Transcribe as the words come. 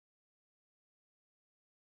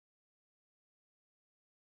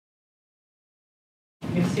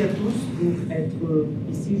merci à tous pour être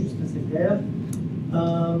ici jusqu'à cette heure.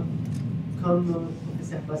 Comme le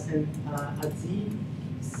professeur Bassen a dit,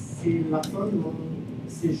 c'est la fin de mon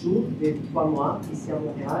séjour de 3 mois ici à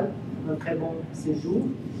Montréal, un très bon séjour.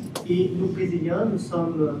 Et nous, Brésiliens, nous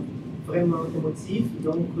sommes vraiment émotifs,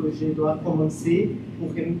 donc je dois commencer pour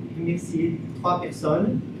remercier 3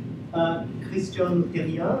 personnes. Christian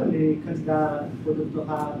Terrien, le candidat au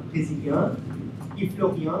doctorat brésilien, et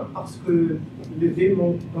Florian, parce que les deux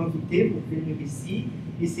m'ont invité pour venir ici,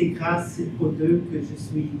 et c'est grâce aux deux que je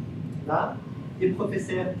suis là. Et le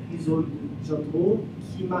professeur Isolde Gendreau,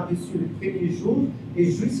 qui m'a reçu le premier jour, et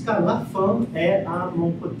jusqu'à la fin est à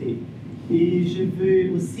mon côté. Et je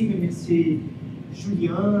veux aussi remercier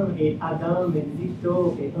Julien et Adam et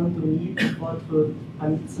Victor et Anthony pour votre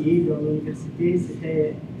amitié dans l'université.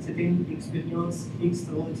 C'était une expérience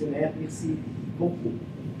extraordinaire. Merci beaucoup.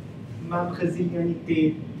 Ma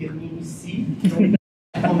brésilianité termine ici. Donc,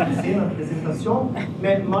 commencer ma présentation,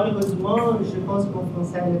 mais malheureusement, je pense que mon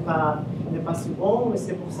français n'est pas si bon, et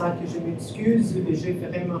c'est pour ça que je m'excuse et je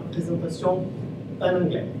ferai ma présentation en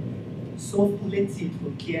anglais, sauf pour les titres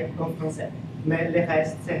qui est en français. Mais le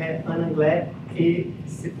reste serait en anglais, et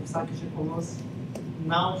c'est pour ça que je commence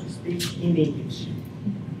now to speak in English.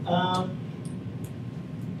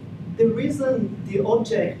 The reason, the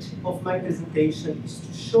object of my presentation is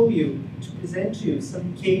to show you, to present to you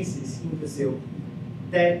some cases in Brazil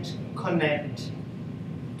that connect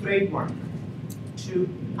trademark to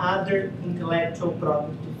other intellectual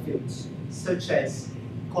property fields, such as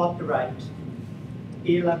copyright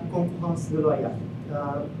et la concurrence déloyale,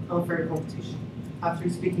 unfair competition. After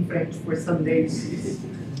speaking French for some days,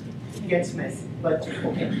 it gets messy, but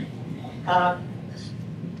okay.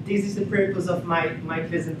 This is the purpose of my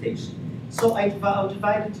presentation. So I'll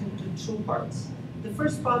divide it into 2 parts. The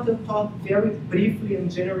first part I'll talk very briefly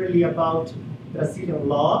and generally about Brazilian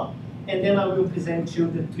law, and then I will present you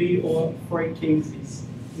the 3 or 4 cases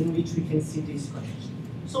in which we can see this connection.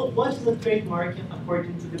 So what is a trademark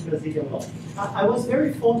according to the Brazilian law? I was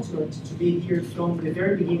very fortunate to be here from the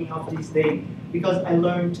very beginning of this day, because I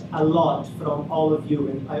learned a lot from all of you,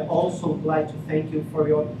 and I also like to thank you for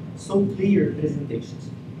your so clear presentations.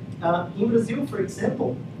 In Brazil, for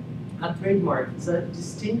example, a trademark is a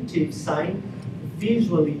distinctive sign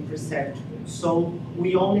visually perceptible. So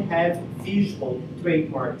we only have visual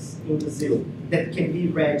trademarks in Brazil that can be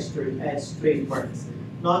registered as trademarks.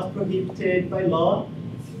 Not prohibited by law,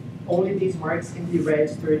 only these marks can be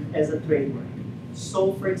registered as a trademark.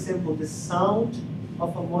 So, for example, the sound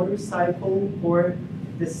of a motorcycle or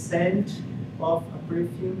the scent of a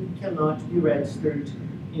perfume cannot be registered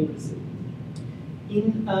in Brazil.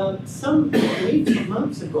 In some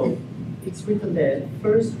months ago, it's written there,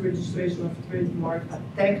 first registration of trademark, a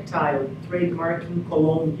tactile trademark in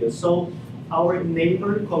Colombia. So our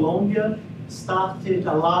neighbor, Colombia, started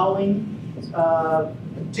allowing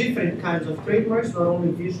different kinds of trademarks, not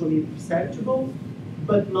only visually perceptible,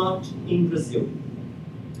 but not in Brazil.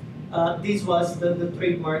 This was the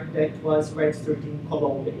trademark that was registered in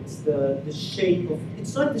Colombia. It's the shape of,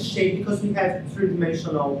 it's not the shape because we have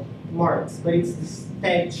 3-dimensional marks, but it's the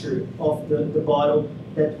stature of the bottle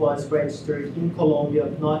that was registered in Colombia,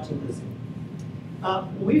 not in Brazil.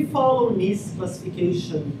 We follow NIS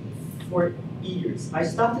classification for years. I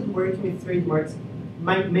started working with trademarks.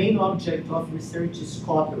 My main object of research is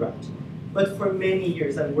copyright, but for many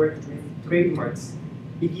years I worked with trademarks,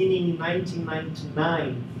 beginning in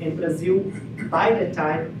 1999, and Brazil, by the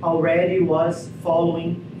time, already was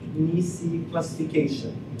following NIS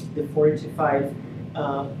classification, the 45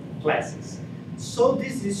 classes. So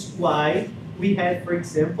this is why we have, for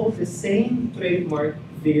example, the same trademark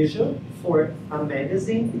vision for a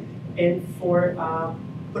magazine and for a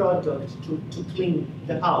product to clean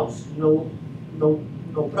the house. No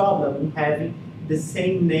problem in having the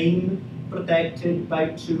same name protected by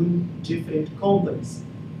 2 different companies.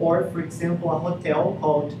 Or, for example, a hotel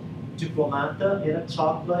called Diplomata and a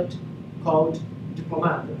chocolate called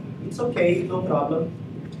Diplomata. It's okay, no problem.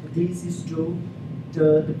 This is due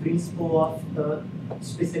to the principle of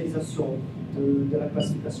spécialisation de la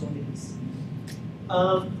classification des risques.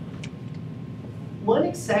 One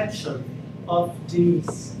exception of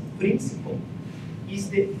this principle is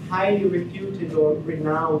the highly reputed or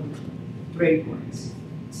renowned trademarks.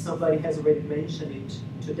 Somebody has already mentioned it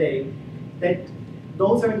today, that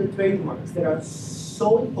those are the trademarks that are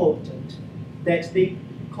so important that they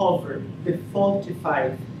cover the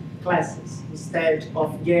 45 classes instead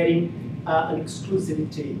of getting an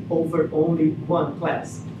exclusivity over only 1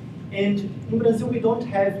 class. And in Brazil, we don't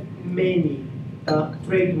have many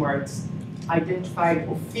trademarks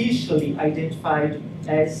officially identified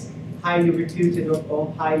as highly reputed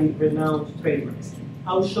or highly renowned trademarks.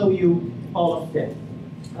 I'll show you all of them.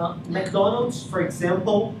 McDonald's, for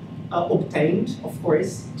example, obtained, of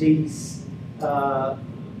course, these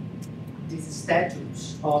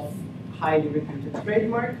statutes of highly reputed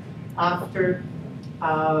trademark after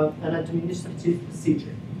an administrative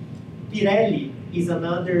procedure. Pirelli is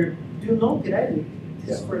another. Do you know Pirelli?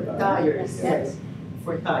 It's for tires. Yes,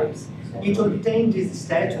 for tires. It obtained these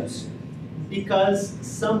statutes because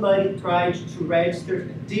somebody tried to register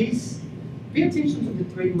this. Pay attention to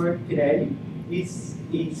the trademark Pirelli. It's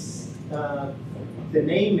the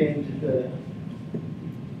name and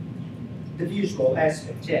the visual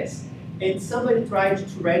aspect, yes. And somebody tried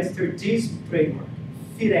to register this trademark,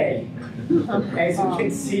 Pirelli. As you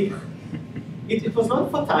can see, it was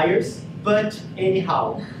not for tires, but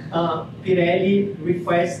anyhow, Pirelli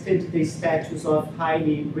requested the status of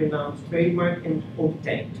highly renowned trademark and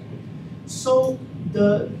obtained. So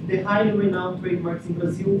the highly renowned trademarks in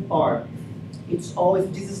Brazil are, it's always,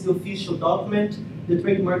 this is the official document, the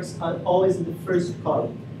trademarks are always in the first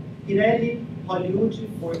column. Pirelli, Hollywood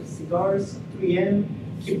for cigars, 3M,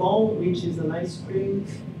 Kibon, which is an ice cream,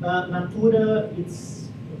 Natura, it's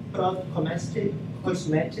product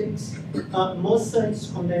cosmetics, Moça,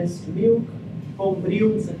 it's condensed milk,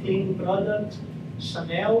 Bombril is a cleaning product,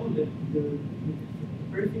 Chanel, the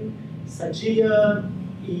perfume, Sadia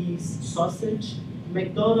is sausage,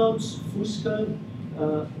 McDonald's, Fusca,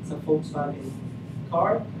 it's a Volkswagen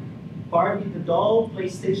car, Barbie the doll,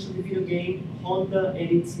 PlayStation the video game, Honda,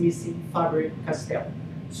 and it's missing Faber-Castell.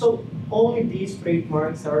 So only these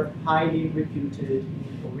trademarks are highly reputed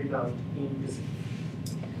or renowned in Brazil.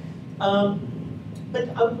 But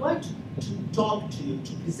I would like to talk to you,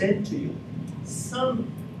 to present to you some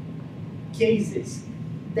cases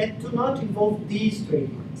that do not involve these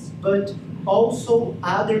trademarks, but also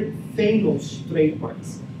other famous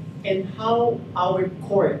trademarks, and how our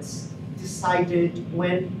courts decided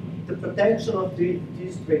when the protection of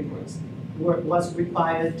these trademarks was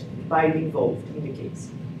required by the involved in the case.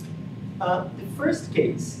 The first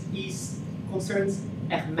case concerns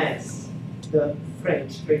Hermès, the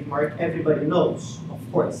French trademark everybody knows, of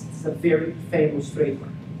course. It's a very famous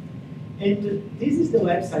trademark. And this is the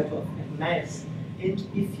website of Hermès. And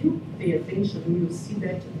if you pay attention, you will see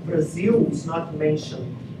that Brazil is not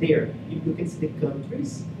mentioned there. You can see the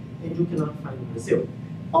countries, and you cannot find Brazil.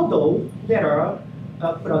 Although there are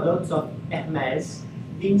products of Hermès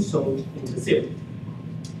being sold in Brazil.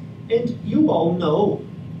 And you all know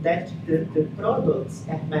that the products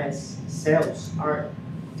Hermès sells are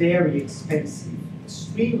very expensive,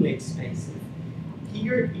 extremely expensive.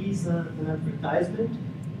 Here is an advertisement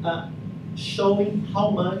showing how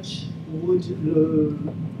much would the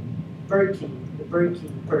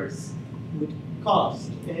Birkin purse would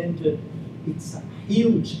cost, and it's a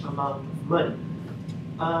huge amount of money.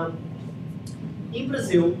 In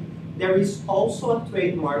Brazil, there is also a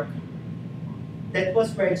trademark that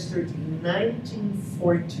was registered in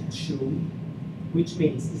 1942, which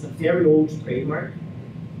means it's a very old trademark,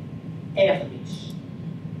 Hermes.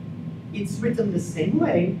 It's written the same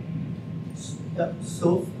way,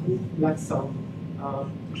 sauf l'accent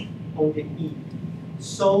on the E.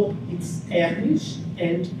 So it's Hermes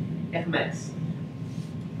and Hermès.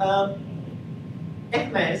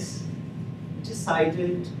 Hermès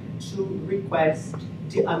decided to request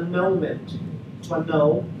the annulment, to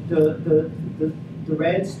annul the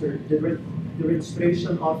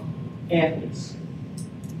registration of Hermes.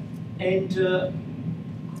 And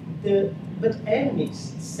but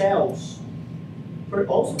Hermes sells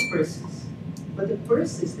also purses, but the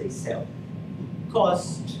purses they sell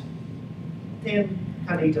cost 10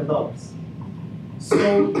 Canadian dollars.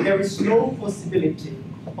 So there is no possibility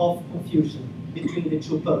of confusion between the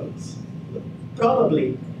two publics.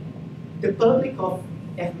 Probably the public of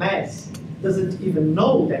Hermès doesn't even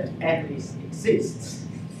know that Hermes exists,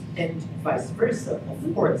 and vice versa,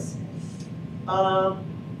 of course.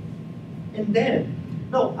 And then,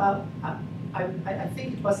 no, I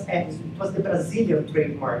think it was Hermes, it was the Brazilian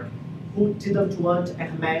trademark who didn't want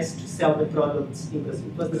Hermès to sell the products in Brazil.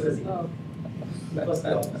 It was the Brazilian. Oh. It was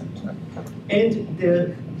the opposite. And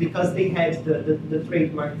because they had the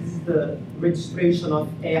trademark, this is the registration of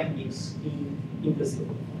Hermes in Brazil.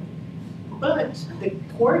 But the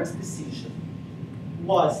court's decision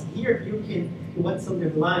was, here what's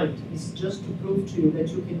underlined is just to prove to you that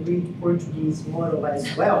you can read Portuguese more or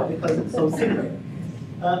less well, because it's so similar.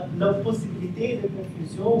 La possibilité de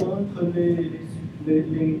confusion entre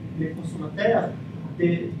les consommateurs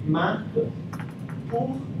de marques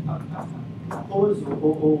à cause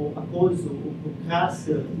ou grâce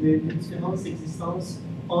des différentes existences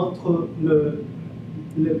entre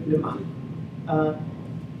Le Marques.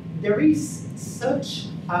 There is such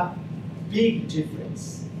a big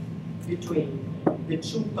difference between the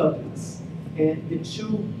two publics and the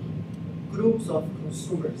two groups of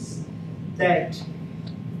consumers that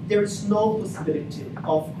there's no possibility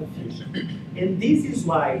of confusion. And this is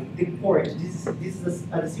why the court, this is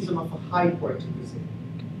a decision of a high court in Brazil,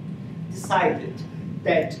 decided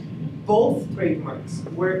that both trademarks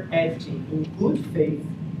were acting in good faith,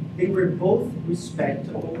 they were both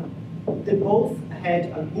respectable, they both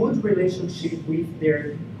had a good relationship with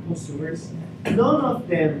their consumers. None of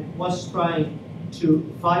them was trying to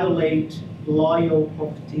violate loyal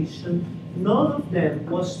competition. None of them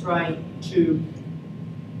was trying to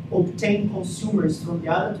obtain consumers from the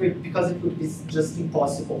other trade, because it would be just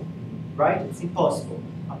impossible, right? It's impossible.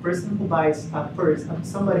 A person who buys a purse,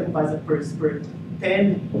 somebody who buys a purse for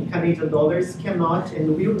 10 Canadian dollars cannot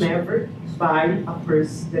and will never buy a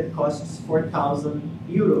purse that costs 4,000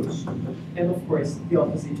 euros. And of course, the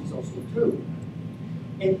opposite is also true.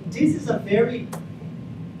 And this is a very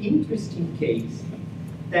interesting case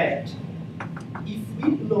that if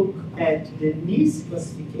we look at the NIS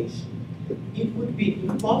classification, it would be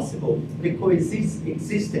impossible the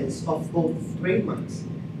coexistence of both trademarks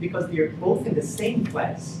because they are both in the same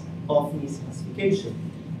class of NIS classification.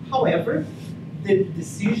 However, the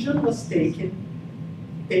decision was taken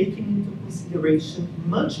into consideration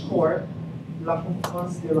much more la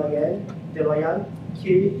concurrence déloyale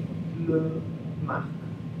que le marque.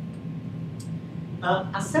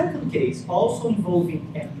 A second case, also involving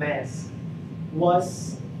Hermès,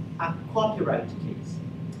 was a copyright case.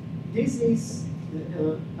 This is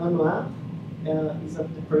un noir, the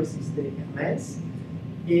purse is the Hermès.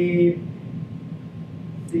 The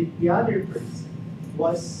other purse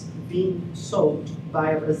was being sold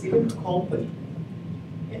by a Brazilian company.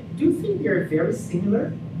 Do you think they're very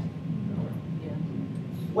similar? Yeah.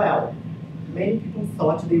 Well, many people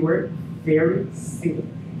thought they were very similar.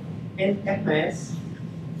 And Hermès,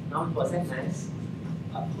 now it was Hermès,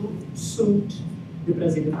 who sued the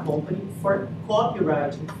Brazilian company for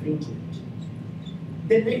copyright infringement.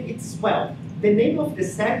 The name of the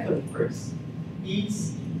second purse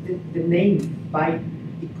is the name by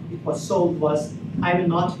it was sold was I'm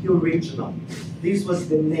Not the Original. This was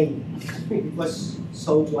the name. It was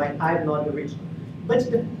sold like I'm Not the Original.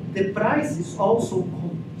 But the price is also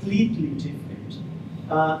completely different.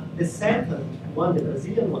 The second one, the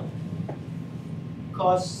Brazilian one,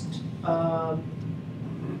 cost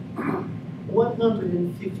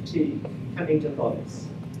 150 Canadian dollars.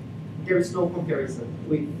 There is no comparison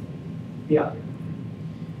with the other.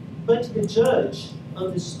 But the judge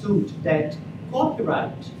understood that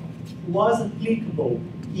copyright was applicable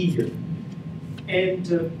here. And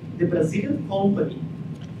the Brazilian company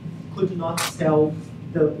could not sell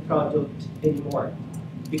the product anymore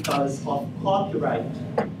because of copyright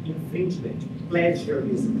infringement,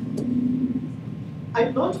 plagiarism.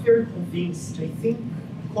 I'm not very convinced. I think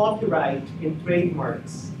copyright and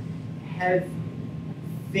trademarks have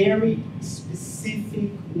very specific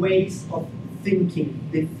ways of thinking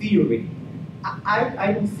the theory.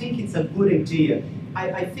 I don't think it's a good idea.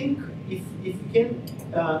 I think if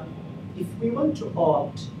we want to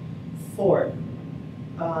opt for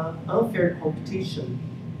unfair competition,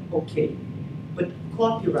 okay. But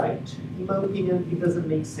copyright, in my opinion, it doesn't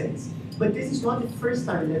make sense. But this is not the first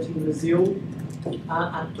time that in Brazil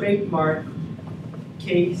a trademark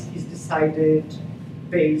case is decided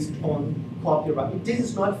based on copyright. This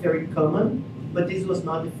is not very common, but this was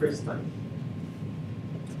not the first time.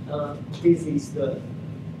 This is the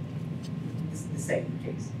second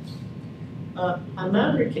case.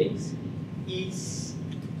 Another case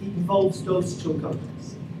involves those two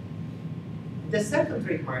companies. The second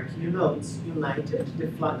trademark, you know, it's United, the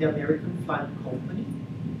American flag company,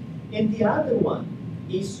 and the other one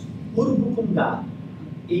is Urubucungá,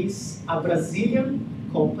 is a Brazilian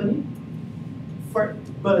company for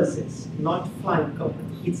buses, not flying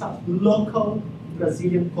company. It's a local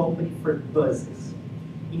Brazilian company for buses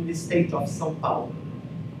in the state of São Paulo.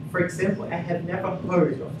 For example, I have never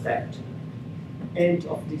heard of that and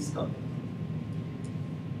of this company.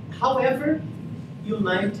 However,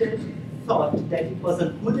 United thought that it was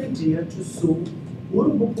a good idea to sue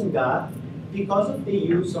Urubucungá because of the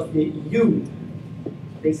use of the U.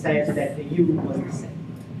 They said that the U was the same.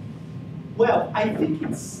 Well, I think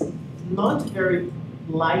it's not very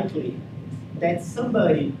likely that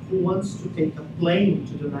somebody who wants to take a plane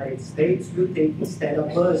to the United States will take instead a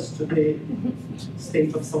bus to the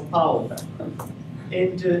state of São Paulo.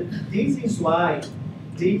 And this is why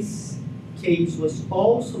this case was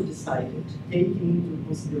also decided, taking into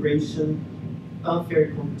consideration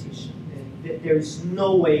unfair competition and that there is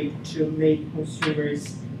no way to make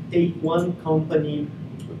consumers take one company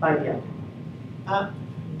by the other.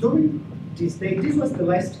 During this day, this was the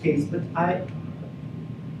last case, but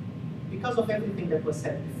because of everything that was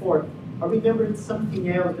said before, I remembered something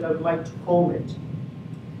else that I would like to comment.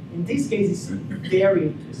 In this case, it's very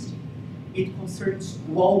interesting. It concerns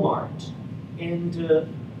Walmart, and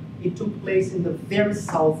it took place in the very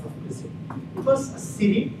south of Brazil. It was a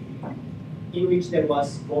city in which there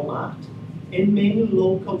was Walmart and many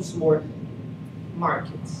local small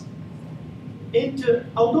markets. And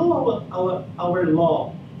although our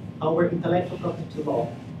law, our intellectual property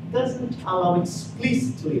law, doesn't allow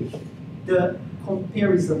explicitly the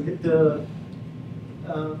comparison, the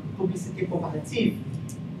publicité comparative,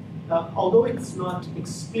 although it's not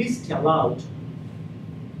explicitly allowed,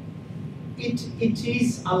 it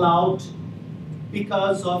is allowed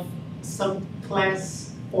because of some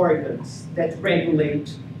class organs that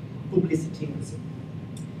regulate publicity in Brazil.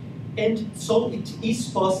 And so it is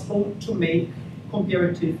possible to make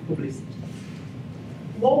comparative publicity.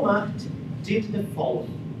 Walmart did the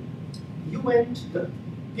following. The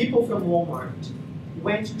people from Walmart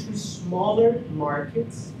went to smaller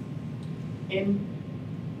markets and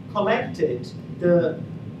collected the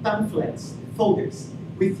pamphlets, folders,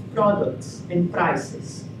 with products and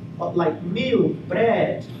prices, like milk,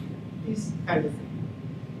 bread, this kind of thing.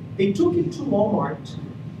 They took it to Walmart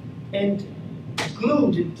and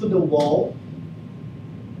glued it to the wall.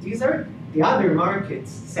 These are the other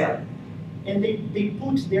markets selling. And they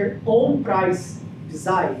put their own price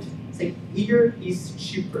beside, say, here is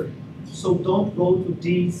cheaper, so don't go to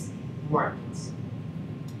these markets.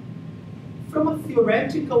 From a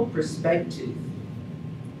theoretical perspective,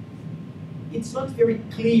 it's not very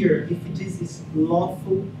clear if this is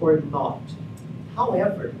lawful or not.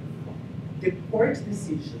 However, the court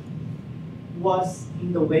decision was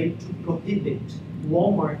in the way to prohibit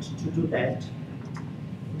Walmart to do that,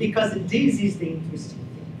 because this is the interesting thing.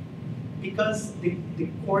 Because the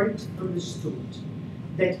court understood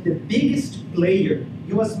that the biggest player,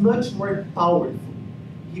 he was much more powerful.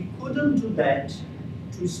 He couldn't do that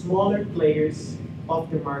to smaller players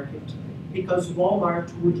of the market, because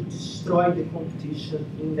Walmart would destroy the competition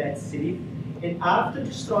in that city. And after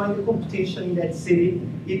destroying the competition in that city,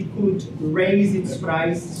 it could raise its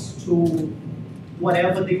prices to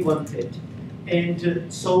whatever they wanted.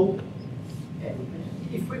 And so,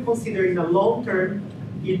 if we consider in a long term,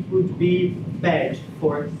 it would be bad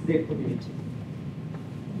for the community.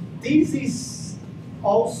 This is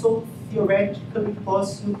also theoretically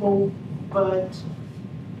possible, but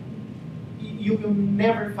you will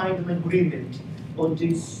never find an agreement on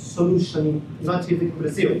this solution, not even in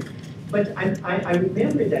Brazil. But I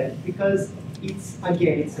remember that because it's a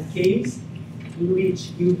case in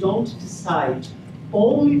which you don't decide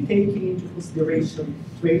only taking into consideration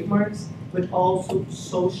trademarks, but also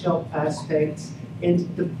social aspects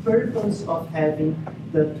and the purpose of having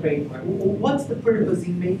the trademark. What's the purpose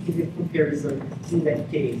in making the comparison in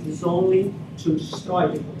that case? It's only to destroy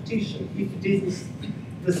the competition. If this is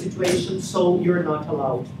the situation, so you're not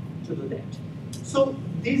allowed to do that. So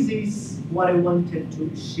this is what I wanted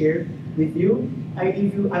to share with you.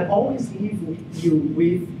 I always leave you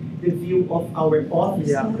with the view of our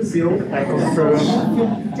office in Brazil. I feel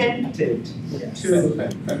tempted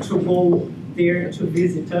to go there to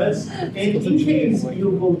visit us. And in case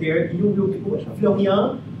you go there, you will.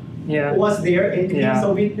 Florian was there, and he's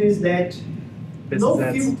a witness that no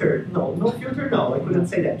filter, no, I couldn't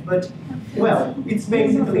say that. But well, it's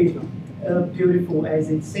basically beautiful as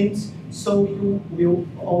it seems. So you will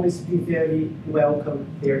always be very welcome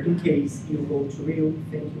there in case you go to Rio.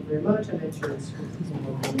 Thank you very much, and that's your